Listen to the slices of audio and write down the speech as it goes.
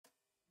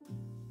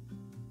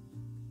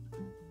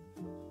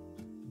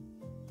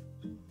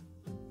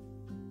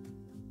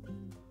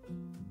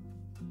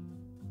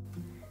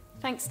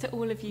Thanks to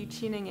all of you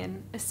tuning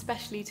in,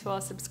 especially to our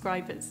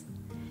subscribers.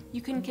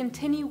 You can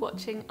continue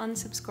watching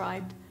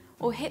unsubscribed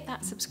or hit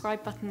that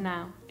subscribe button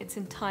now, it's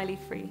entirely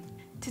free.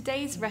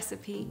 Today's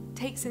recipe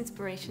takes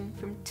inspiration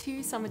from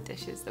two summer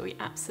dishes that we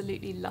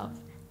absolutely love,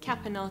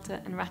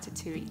 Caponata and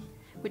Ratatouille,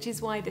 which is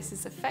why this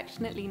is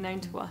affectionately known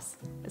to us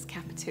as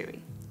Capatouille.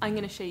 I'm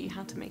going to show you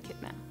how to make it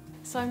now.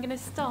 So I'm going to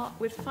start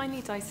with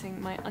finely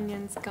dicing my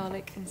onions,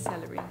 garlic and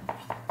celery.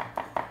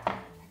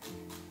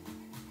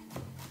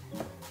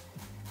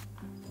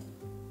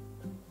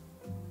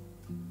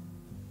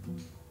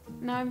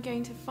 Now I'm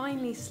going to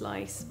finely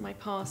slice my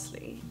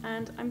parsley,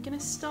 and I'm going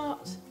to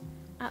start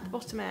at the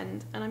bottom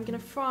end, and I'm going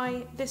to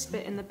fry this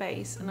bit in the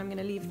base, and I'm going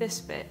to leave this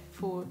bit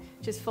for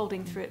just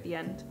folding through at the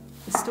end.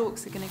 The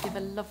stalks are going to give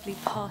a lovely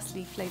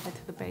parsley flavour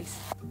to the base.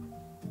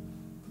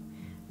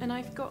 And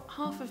I've got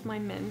half of my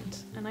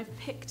mint, and I've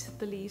picked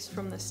the leaves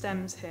from the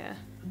stems here.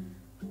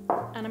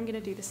 And I'm going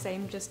to do the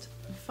same, just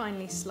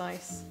finely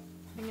slice.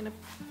 I'm going to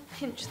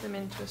pinch them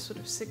into a sort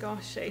of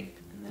cigar shape,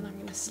 and then I'm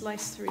going to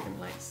slice through them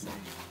like so.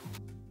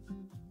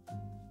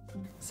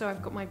 So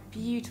I've got my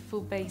beautiful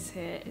base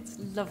here. It's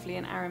lovely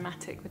and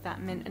aromatic with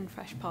that mint and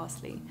fresh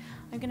parsley.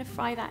 I'm going to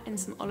fry that in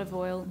some olive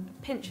oil,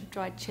 a pinch of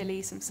dried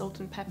chilli, some salt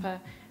and pepper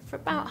for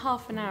about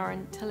half an hour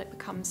until it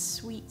becomes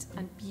sweet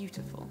and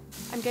beautiful.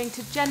 I'm going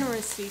to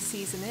generously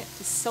season it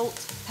with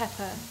salt,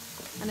 pepper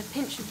and a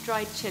pinch of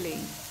dried chilli.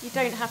 You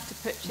don't have to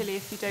put chilli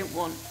if you don't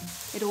want.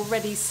 It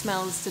already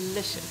smells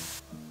delicious.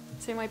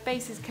 So my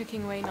base is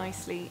cooking away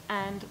nicely,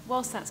 and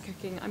whilst that's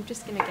cooking, I'm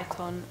just going to get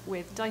on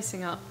with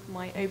dicing up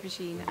my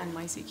aubergine and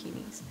my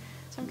zucchinis.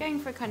 So I'm going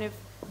for a kind of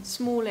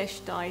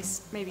smallish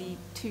dice, maybe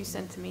 2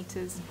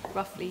 centimetres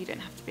roughly, you don't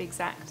have to be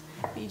exact,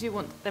 but you do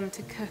want them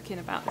to cook in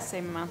about the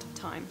same amount of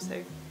time,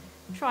 so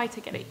try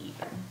to get it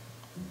even.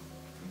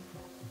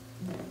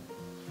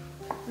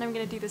 And I'm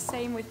going to do the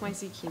same with my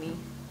zucchini.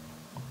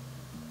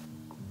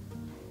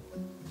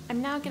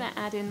 I'm now going to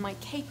add in my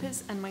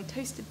capers and my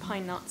toasted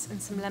pine nuts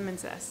and some lemon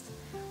zest.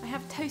 I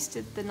have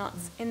toasted the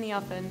nuts in the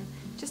oven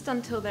just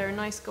until they're a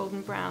nice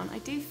golden brown. I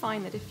do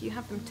find that if you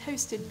have them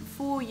toasted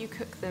before you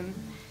cook them,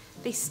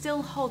 they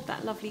still hold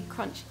that lovely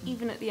crunch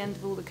even at the end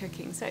of all the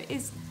cooking, so it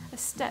is a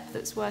step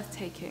that's worth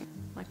taking.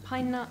 My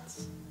pine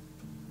nuts,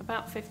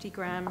 about 50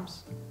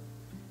 grams,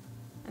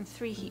 and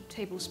 3 heaped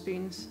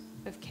tablespoons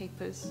of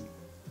capers.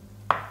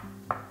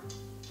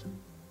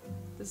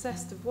 The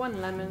zest of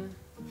 1 lemon.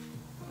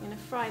 I'm going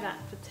to fry that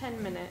for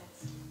 10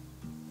 minutes.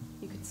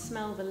 You could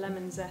smell the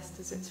lemon zest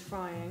as it's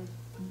frying.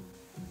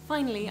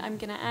 Finally, I'm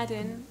going to add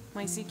in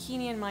my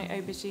zucchini and my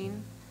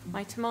aubergine,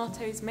 my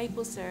tomatoes,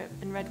 maple syrup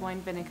and red wine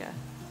vinegar.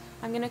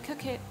 I'm going to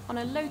cook it on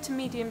a low to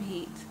medium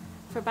heat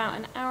for about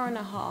an hour and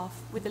a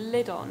half with a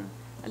lid on,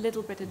 a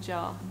little bit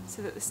ajar,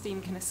 so that the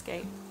steam can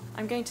escape.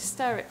 I'm going to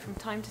stir it from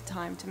time to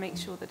time to make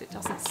sure that it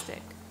doesn't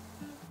stick.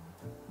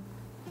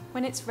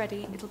 When it's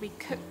ready, it'll be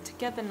cooked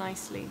together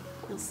nicely,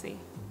 you'll see.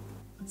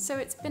 So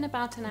it's been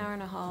about an hour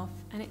and a half,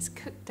 and it's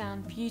cooked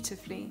down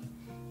beautifully.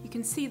 You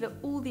can see that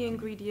all the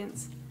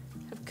ingredients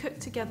have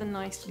cooked together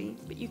nicely,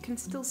 but you can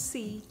still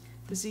see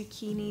the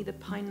zucchini, the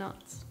pine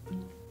nuts,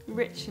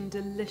 rich and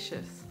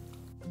delicious.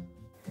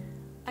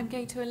 I'm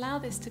going to allow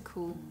this to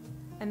cool,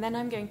 and then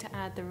I'm going to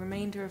add the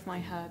remainder of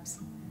my herbs.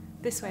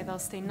 This way they'll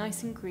stay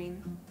nice and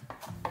green.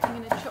 I'm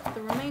going to chop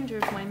the remainder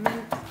of my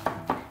mint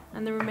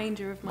and the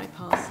remainder of my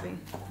parsley.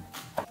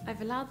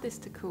 I've allowed this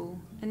to cool,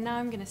 and now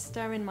I'm going to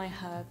stir in my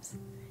herbs.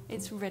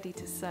 It's ready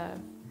to serve.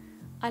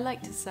 I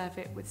like to serve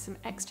it with some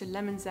extra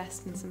lemon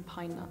zest and some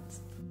pine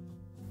nuts.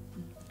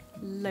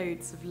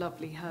 Loads of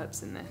lovely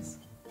herbs in this.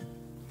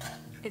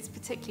 It's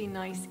particularly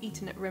nice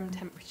eaten at room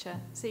temperature,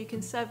 so you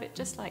can serve it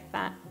just like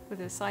that with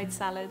a side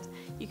salad.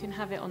 You can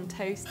have it on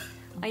toast.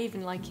 I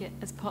even like it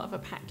as part of a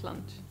packed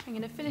lunch. I'm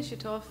going to finish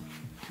it off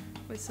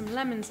with some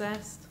lemon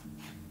zest,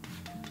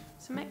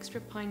 some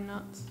extra pine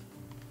nuts,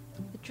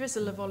 a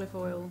drizzle of olive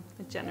oil,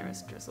 a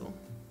generous drizzle,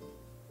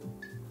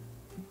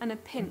 and a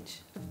pinch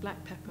of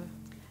black pepper.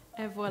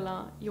 Et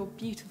voila, your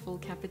beautiful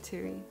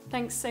Capatouille.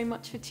 Thanks so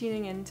much for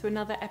tuning in to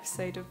another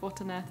episode of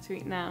What on Earth to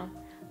Eat Now.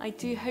 I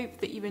do hope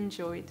that you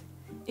enjoyed.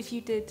 If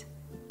you did,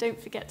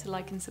 don't forget to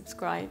like and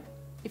subscribe.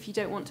 If you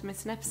don't want to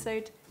miss an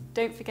episode,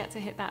 don't forget to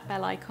hit that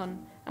bell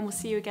icon, and we'll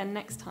see you again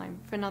next time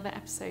for another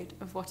episode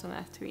of What on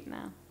Earth to Eat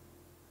Now.